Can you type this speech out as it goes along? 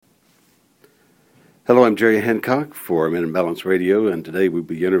Hello, I'm Jerry Hancock for Men in Balance Radio, and today we'll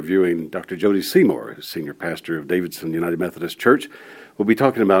be interviewing Dr. Jody Seymour, Senior Pastor of Davidson United Methodist Church. We'll be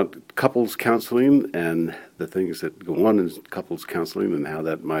talking about couples counseling and the things that go on in couples counseling and how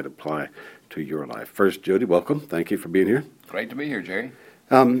that might apply to your life. First, Jody, welcome. Thank you for being here. Great to be here, Jerry.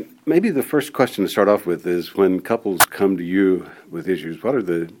 Maybe the first question to start off with is when couples come to you with issues, what are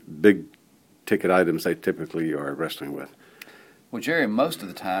the big ticket items they typically are wrestling with? Well, Jerry, most of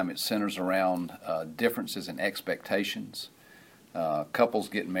the time it centers around differences in expectations. Couples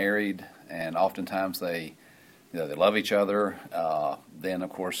get married, and oftentimes they love each other. Then, of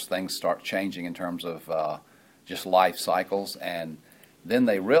course, things start changing in terms of just life cycles, and then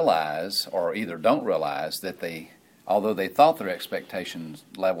they realize, or either don't realize, that although they thought their expectations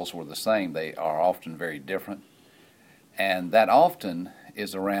levels were the same, they are often very different. And that often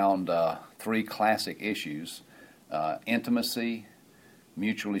is around three classic issues: intimacy,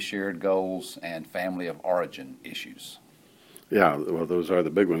 mutually shared goals, and family of origin issues. Yeah, well, those are the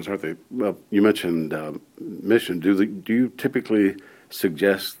big ones, aren't they? Well, you mentioned mission. Do you typically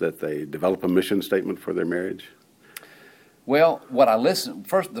suggest that they develop a mission statement for their marriage? Well,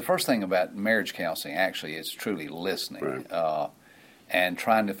 the first thing about marriage counseling actually is truly listening, right. And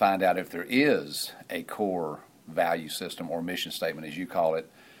trying to find out if there is a core value system or mission statement, as you call it.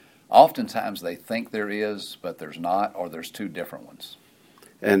 Oftentimes they think there is, but there's not, or there's two different ones.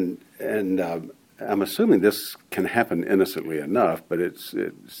 And I'm assuming this can happen innocently enough, but it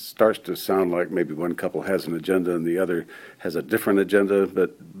starts to sound like maybe one couple has an agenda and the other has a different agenda,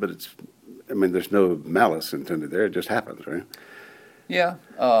 but there's no malice intended there. It just happens, right? Yeah.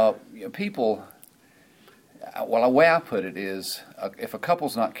 People, well, the way I put it is, if a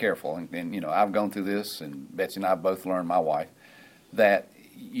couple's not careful, and I've gone through this, and Betsy and I both learned, my wife, that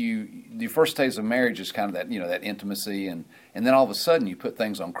the first stage of marriage is kind of that, that intimacy, and then all of a sudden you put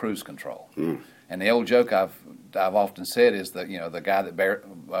things on cruise control. Mm. And the old joke I've often said is that, the guy that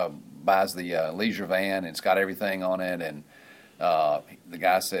buys the leisure van and it's got everything on it, and the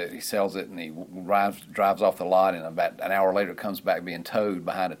guy said he sells it and he drives off the lot, and about an hour later it comes back being towed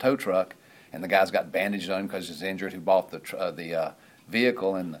behind a tow truck, and the guy's got bandages on him because he's injured, who bought the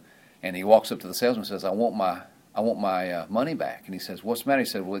vehicle, and he walks up to the salesman and says, I want my money back. And he says, what's the matter? He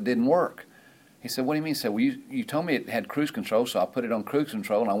said, well, it didn't work. He said, what do you mean? He said, well, you told me it had cruise control, so I put it on cruise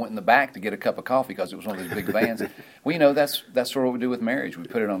control, and I went in the back to get a cup of coffee because it was one of these big vans. Well, that's sort of what we do with marriage. We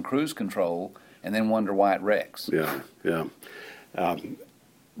put it on cruise control and then wonder why it wrecks. Yeah.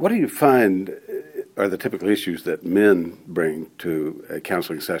 What do you find are the typical issues that men bring to a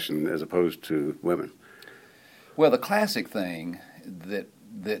counseling session as opposed to women? Well, the classic thing that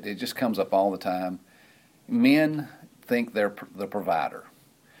it just comes up all the time, men think they're the provider.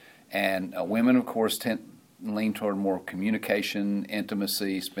 And women, of course, lean toward more communication,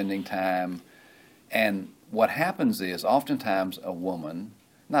 intimacy, spending time. And what happens is oftentimes a woman,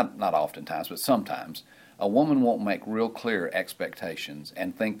 not oftentimes, but sometimes, a woman won't make real clear expectations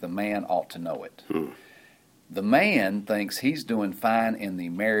and think the man ought to know it. The man thinks he's doing fine in the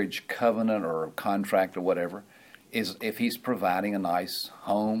marriage covenant or contract or whatever, is if he's providing a nice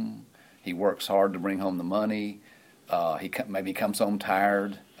home, he works hard to bring home the money, maybe he comes home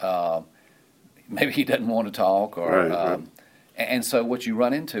tired, maybe he doesn't want to talk, or right. And so what you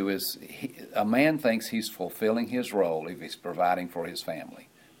run into is a man thinks he's fulfilling his role if he's providing for his family,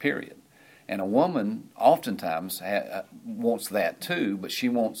 period. And a woman oftentimes wants that too, but she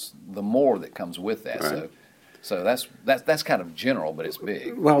wants the more that comes with that. Right. So that's kind of general, but it's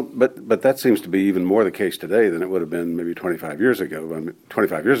big. Well, but that seems to be even more the case today than it would have been maybe 25 years ago.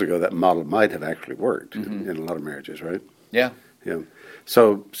 25 years ago, that model might have actually worked in a lot of marriages, right? Yeah. Yeah.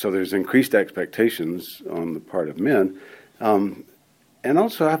 So there's increased expectations on the part of men. And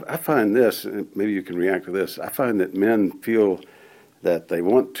also I find this, and maybe you can react to this, I find that men feel that they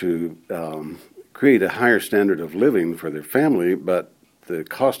want to create a higher standard of living for their family, but the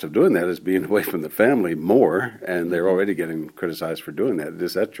cost of doing that is being away from the family more, and they're already getting criticized for doing that.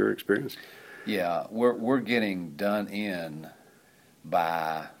 Is that your experience? Yeah, we're getting done in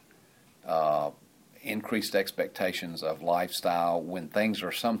by increased expectations of lifestyle when things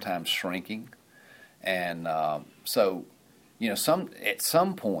are sometimes shrinking, and so at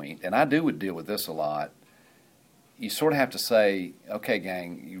some point, and I would deal with this a lot. You sort of have to say, okay,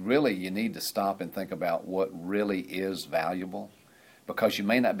 gang, you need to stop and think about what really is valuable, because you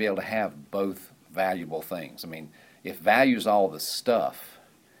may not be able to have both valuable things. I mean, if value is all the stuff,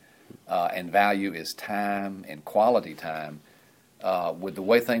 and value is time and quality time, with the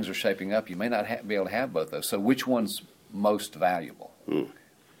way things are shaping up, you may not be able to have both those. So which one's most valuable?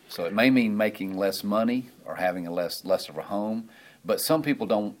 So it may mean making less money or having less of a home, but some people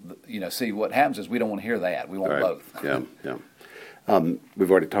don't. see, what happens is we don't want to hear that. We want Right. both. Yeah, yeah.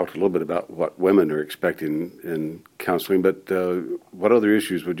 We've already talked a little bit about what women are expecting in counseling, but what other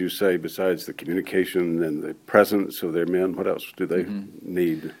issues would you say besides the communication and the presence of their men? What else do they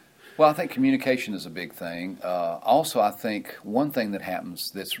need? Well, I think communication is a big thing. Also, I think one thing that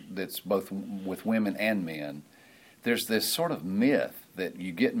happens that's both with women and men, there's this sort of myth that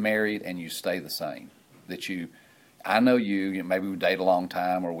you get married and you stay the same. I know you, maybe we date a long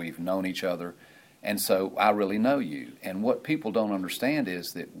time or we've known each other, and so I really know you. And what people don't understand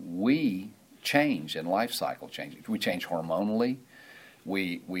is that we change and life cycle change. We change hormonally.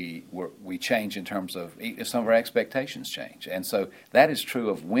 We change in terms of some of our expectations change, and so that is true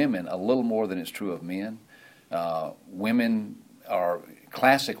of women a little more than it's true of men. Women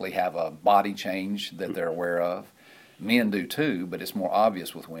classically have a body change that they're aware of. Men do too, but it's more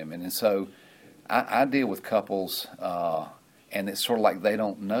obvious with women. And so I deal with couples, and it's sort of like they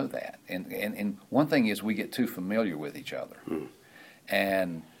don't know that. And one thing is we get too familiar with each other,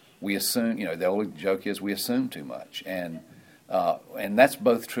 and we assume. The old joke is we assume too much, and that's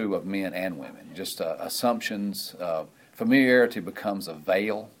both true of men and women. Just assumptions. Familiarity becomes a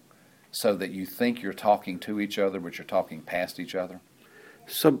veil, so that you think you're talking to each other, but you're talking past each other.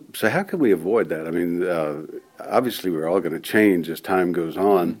 So how can we avoid that? I mean, obviously we're all going to change as time goes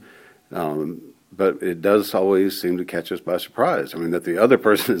on, but it does always seem to catch us by surprise. I mean, that the other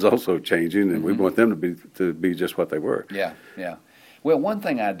person is also changing, and we want them to be just what they were. Yeah, yeah. Well, one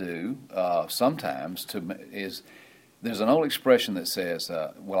thing I do sometimes is there's an old expression that says,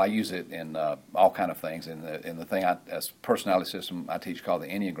 I use it in all kind of things. In the thing, as personality system I teach called the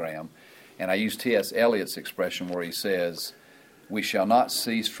Enneagram, and I use T.S. Eliot's expression where he says, "We shall not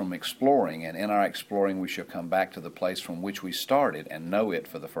cease from exploring, and in our exploring we shall come back to the place from which we started and know it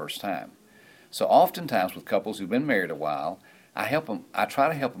for the first time." So oftentimes with couples who've been married a while, I try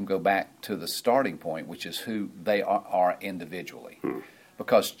to help them go back to the starting point, which is who they are individually.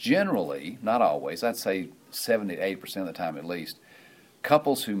 Because generally, not always, I'd say 70 to 80% of the time at least,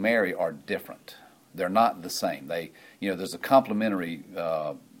 couples who marry are different. They're not the same. There's a complementary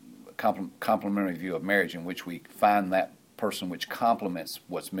view of marriage in which we find that person which complements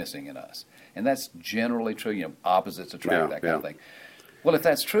what's missing in us. And that's generally true, opposites attract, that kind of thing. Well, if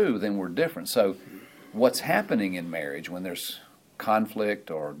that's true, then we're different. So what's happening in marriage when there's conflict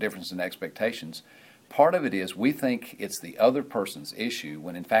or difference in expectations, part of it is we think it's the other person's issue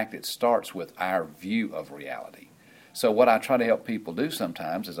when in fact it starts with our view of reality. So what I try to help people do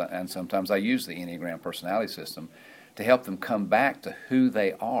sometimes and sometimes I use the Enneagram personality system to help them come back to who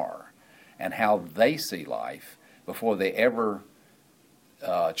they are and how they see life before they ever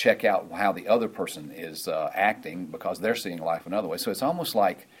check out how the other person is acting because they're seeing life another way. So it's almost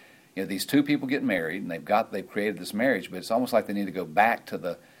like these two people get married and they've created this marriage, but it's almost like they need to go back to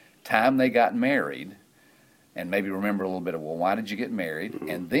the time they got married and maybe remember a little bit of, well, why did you get married?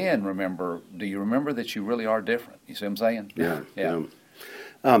 And then do you remember that you really are different? You see what I'm saying? Yeah.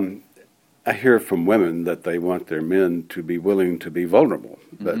 I hear from women that they want their men to be willing to be vulnerable.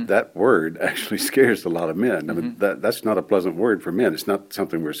 But that word actually scares a lot of men. I mean, that's not a pleasant word for men. It's not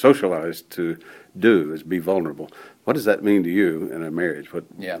something we're socialized to do, is be vulnerable. What does that mean to you in a marriage?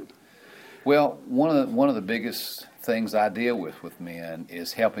 Well, one of the biggest things I deal with men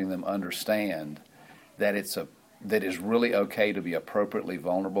is helping them understand that that it's really okay to be appropriately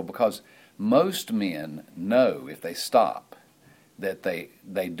vulnerable, because most men know if they stop that they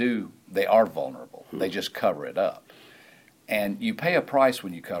are vulnerable. They just cover it up. And you pay a price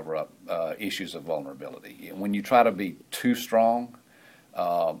when you cover up issues of vulnerability. When you try to be too strong,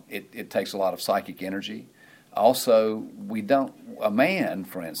 it takes a lot of psychic energy. Also, a man,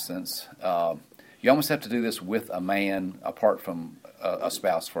 for instance, you almost have to do this with a man apart from a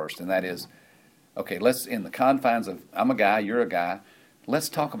spouse first, and that is, okay, let's, in the confines of, I'm a guy, you're a guy, let's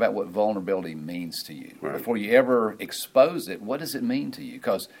talk about what vulnerability means to you. Right. Before you ever expose it, what does it mean to you?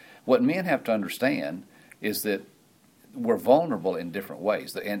 Because what men have to understand is that we're vulnerable in different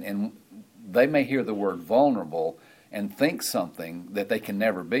ways. And they may hear the word vulnerable and think something that they can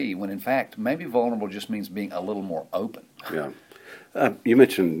never be, when in fact, maybe vulnerable just means being a little more open. Yeah. You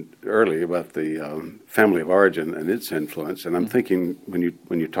mentioned earlier about the family of origin and its influence, and I'm thinking when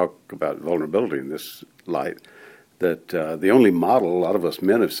you talk about vulnerability in this light, that the only model a lot of us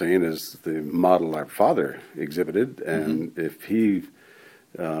men have seen is the model our father exhibited, and if he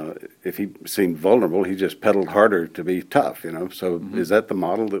seemed vulnerable, he just pedaled harder to be tough. So is that the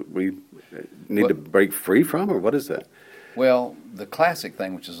model that we need to break free from, or what is that? Well, the classic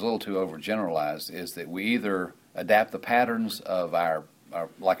thing, which is a little too overgeneralized, is that we either adapt the patterns of our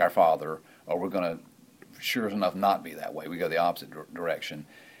father, or we're going to, sure enough, not be that way. We go the opposite direction.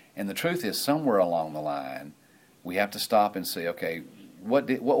 And the truth is, somewhere along the line, we have to stop and say, okay, what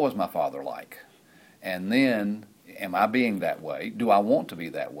was my father like? And then, am I being that way? Do I want to be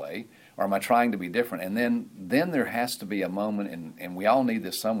that way? Or am I trying to be different? And then there has to be a moment, and we all need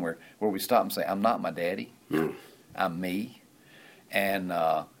this somewhere, where we stop and say, I'm not my daddy. I'm me. And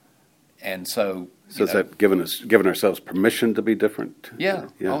so... So is that giving ourselves permission to be different? Yeah.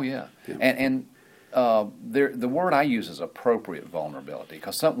 Oh, yeah. And the word I use is appropriate vulnerability,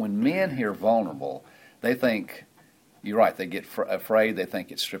 because when men hear vulnerable, they think, you're right, they get afraid, they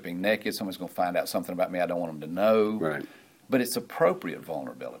think it's stripping naked, someone's going to find out something about me I don't want them to know. Right. But it's appropriate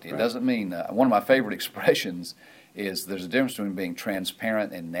vulnerability. It doesn't mean, one of my favorite expressions is there's a difference between being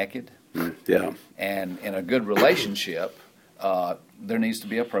transparent and naked. Yeah. And in a good relationship, there needs to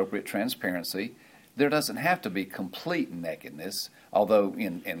be appropriate transparency. There doesn't have to be complete nakedness, although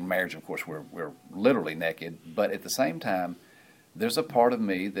in marriage, of course, we're literally naked. But at the same time, there's a part of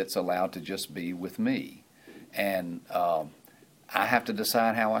me that's allowed to just be with me. And I have to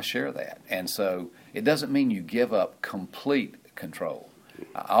decide how I share that. And so it doesn't mean you give up complete control.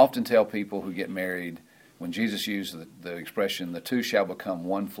 I often tell people who get married, when Jesus used the expression, the two shall become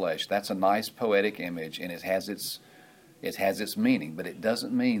one flesh, that's a nice poetic image, and it has its meaning, but it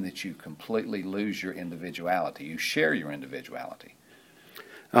doesn't mean that you completely lose your individuality. You share your individuality.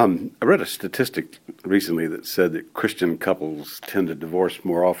 I read a statistic recently that said that Christian couples tend to divorce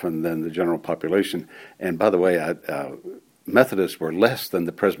more often than the general population. And by the way, Methodists were less than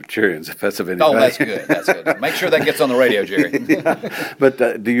the Presbyterians, if that's of any value. Oh, that's good. That's good. Make sure that gets on the radio, Jerry. Yeah.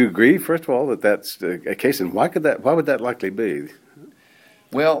 But do you agree, first of all, that that's a case? And why would that likely be?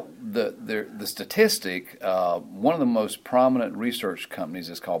 Well, the statistic, one of the most prominent research companies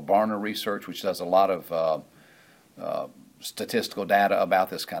is called Barna Research, which does a lot of statistical data about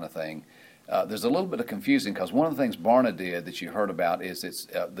this kind of thing. There's a little bit of confusing, because one of the things Barna did that you heard about is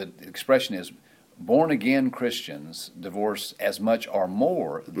the expression is born-again Christians divorce as much or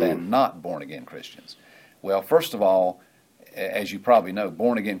more than not born-again Christians. Well, first of all, as you probably know,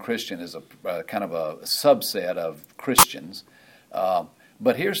 born-again Christian is a kind of a subset of Christians.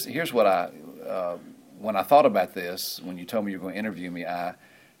 But here's what when I thought about this, when you told me you were going to interview me, I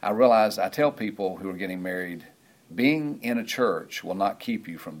realized I tell people who are getting married, being in a church will not keep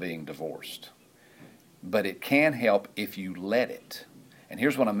you from being divorced. But it can help if you let it. And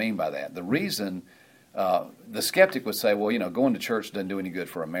here's what I mean by that. The reason, the skeptic would say, well, going to church doesn't do any good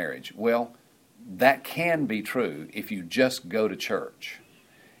for a marriage. Well, that can be true if you just go to church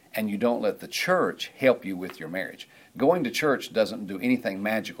and you don't let the church help you with your marriage. Going to church doesn't do anything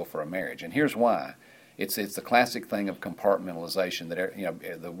magical for a marriage, and here's why. It's the classic thing of compartmentalization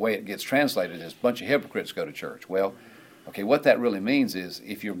that the way it gets translated is a bunch of hypocrites go to church. Well, okay, what that really means is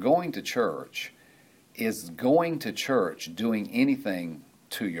if you're going to church, is going to church doing anything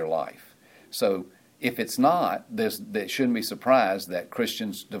to your life? So if it's not, they shouldn't be surprised that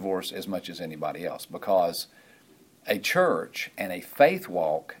Christians divorce as much as anybody else, because a church and a faith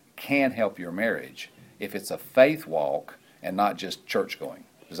walk can help your marriage if it's a faith walk and not just church going.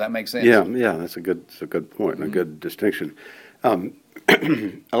 Does that make sense? Yeah, that's a good point and a good distinction. A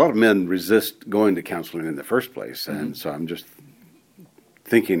lot of men resist going to counseling in the first place, and so I'm just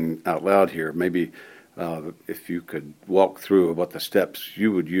thinking out loud here. Maybe if you could walk through what the steps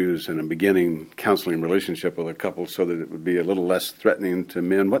you would use in a beginning counseling relationship with a couple, so that it would be a little less threatening to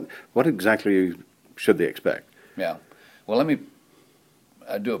men. What exactly should they expect? Yeah. Well, let me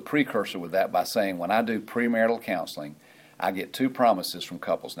do a precursor with that by saying when I do premarital counseling, I get two promises from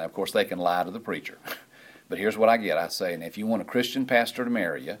couples. Now, of course, they can lie to the preacher, but here's what I get. I say, and if you want a Christian pastor to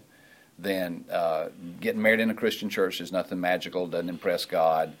marry you, then getting married in a Christian church is nothing magical, doesn't impress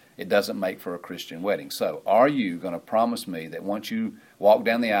God. It doesn't make for a Christian wedding. So are you going to promise me that once you walk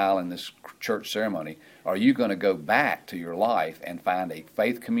down the aisle in this church ceremony, are you going to go back to your life and find a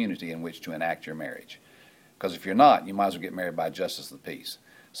faith community in which to enact your marriage? Because if you're not, you might as well get married by justice of the peace.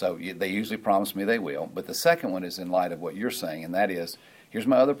 So they usually promise me they will. But the second one is in light of what you're saying, and that is, here's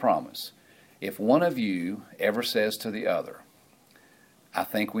my other promise. If one of you ever says to the other, I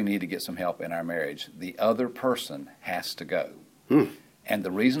think we need to get some help in our marriage, the other person has to go. And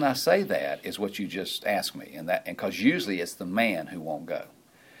the reason I say that is what you just asked me, and because usually it's the man who won't go.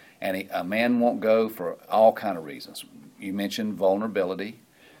 And a man won't go for all kind of reasons. You mentioned vulnerability.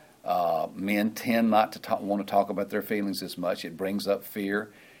 Men tend not to want to talk about their feelings as much. It brings up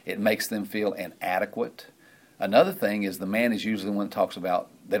fear. It makes them feel inadequate. Another thing is the man is usually the one that talks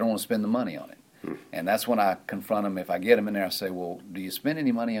about they don't want to spend the money on it. And that's when I confront them. If I get them in there, I say, well, do you spend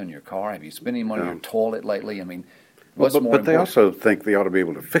any money on your car? Have you spent any money on your toilet lately? I mean, what's more important? But they also think they ought to be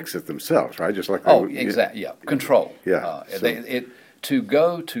able to fix it themselves, right? Just like exactly. Yeah, control. Yeah. to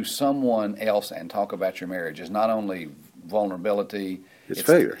go to someone else and talk about your marriage is not only vulnerability, it's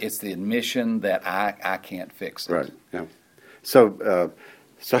failure. It's the admission that I can't fix it. Right, yeah. So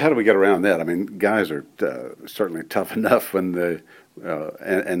how do we get around that? I mean, guys are certainly tough enough when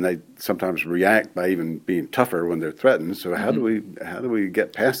and they sometimes react by even being tougher when they're threatened. So how do we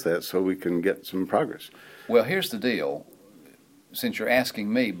get past that so we can get some progress? Well, here's the deal. Since you're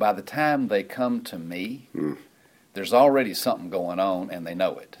asking me, by the time they come to me, there's already something going on and they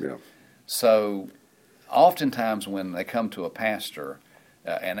know it. Yeah. So oftentimes when they come to a pastor,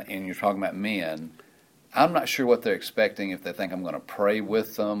 and you're talking about men, I'm not sure what they're expecting, if they think I'm going to pray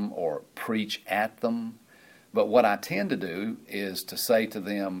with them or preach at them. But what I tend to do is to say to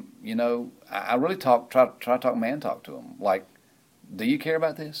them, I really try to talk man talk to them. Like, do you care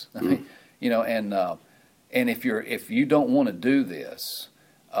about this? I mean, and if you don't want to do this,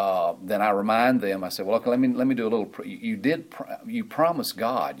 then I remind them. I say, well, okay, let me do a little. You promised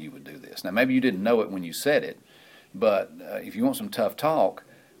God you would do this. Now maybe you didn't know it when you said it, but if you want some tough talk,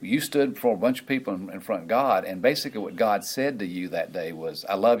 you stood before a bunch of people in front of God, and basically what God said to you that day was,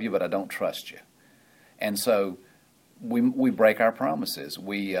 "I love you, but I don't trust you." And so we break our promises.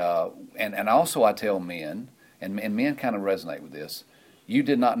 And also I tell men, and men kind of resonate with this. You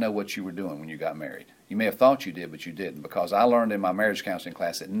did not know what you were doing when you got married. You may have thought you did, but you didn't, because I learned in my marriage counseling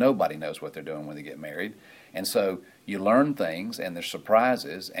class that nobody knows what they're doing when they get married. And so you learn things, and there's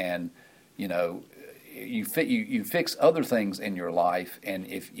surprises, and you fix other things in your life. And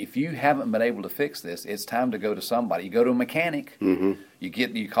if you haven't been able to fix this, it's time to go to somebody. You go to a mechanic. Mm-hmm.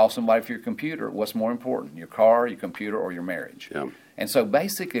 You call somebody for your computer. What's more important, your car, your computer, or your marriage? Yeah. And so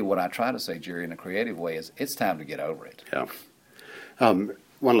basically, what I try to say, Jerry, in a creative way, is it's time to get over it. Yeah.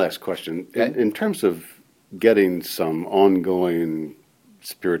 One last question. Okay. In terms of getting some ongoing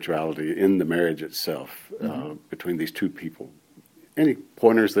spirituality in the marriage itself, between these two people, any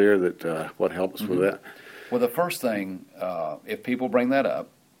pointers there that what helps with that? Well, the first thing, if people bring that up,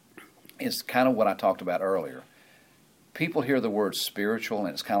 is kind of what I talked about earlier. People hear the word spiritual, and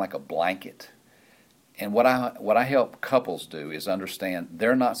it's kind of like a blanket. And what I help couples do is understand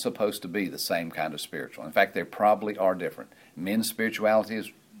they're not supposed to be the same kind of spiritual. In fact, they probably are different. Men's spirituality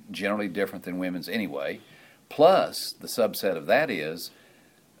is generally different than women's anyway. Plus, the subset of that is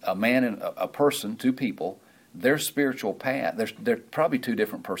a man and a person, two people, their spiritual path, they're probably two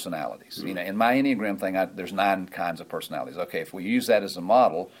different personalities. Mm-hmm. In my Enneagram thing, there's 9 kinds of personalities. Okay, if we use that as a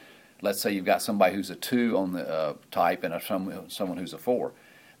model, let's say you've got somebody who's a 2 on the type and someone who's a 4.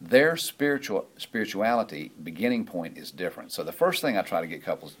 Their spirituality beginning point is different. So the first thing I try to get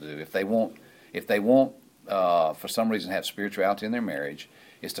couples to do, if they want for some reason have spirituality in their marriage,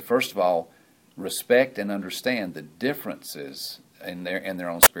 is to first of all respect and understand the differences in their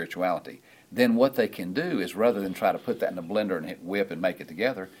own spirituality. Then what they can do is, rather than try to put that in a blender and hit whip and make it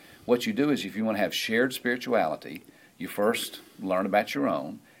together, what you do is, if you want to have shared spirituality, you first learn about your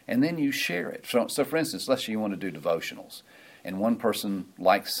own, and then you share it. So for instance, let's say you want to do devotionals, and one person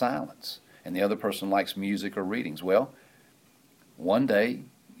likes silence, and the other person likes music or readings. Well, one day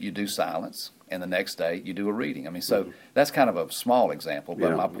you do silence, and the next day you do a reading. I mean, so that's kind of a small example,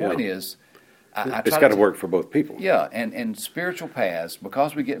 but my point is, it's got to work for both people. Yeah, and spiritual paths,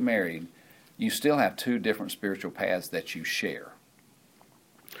 because we get married, you still have 2 different spiritual paths that you share.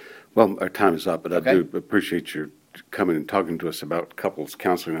 Well, our time is up, but Okay. I do appreciate your coming and talking to us about couples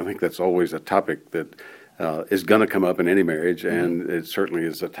counseling. I think that's always a topic that is going to come up in any marriage, and it certainly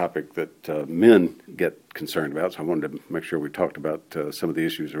is a topic that men get concerned about, so I wanted to make sure we talked about some of the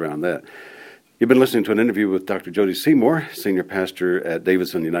issues around that. You've been listening to an interview with Dr. Jody Seymour, Senior Pastor at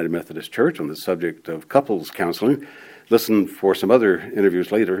Davidson United Methodist Church, on the subject of couples counseling. Listen for some other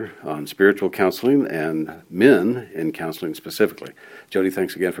interviews later on spiritual counseling and men in counseling specifically. Jody,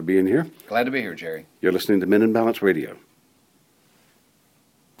 thanks again for being here. Glad to be here, Jerry. You're listening to Men in Balance Radio.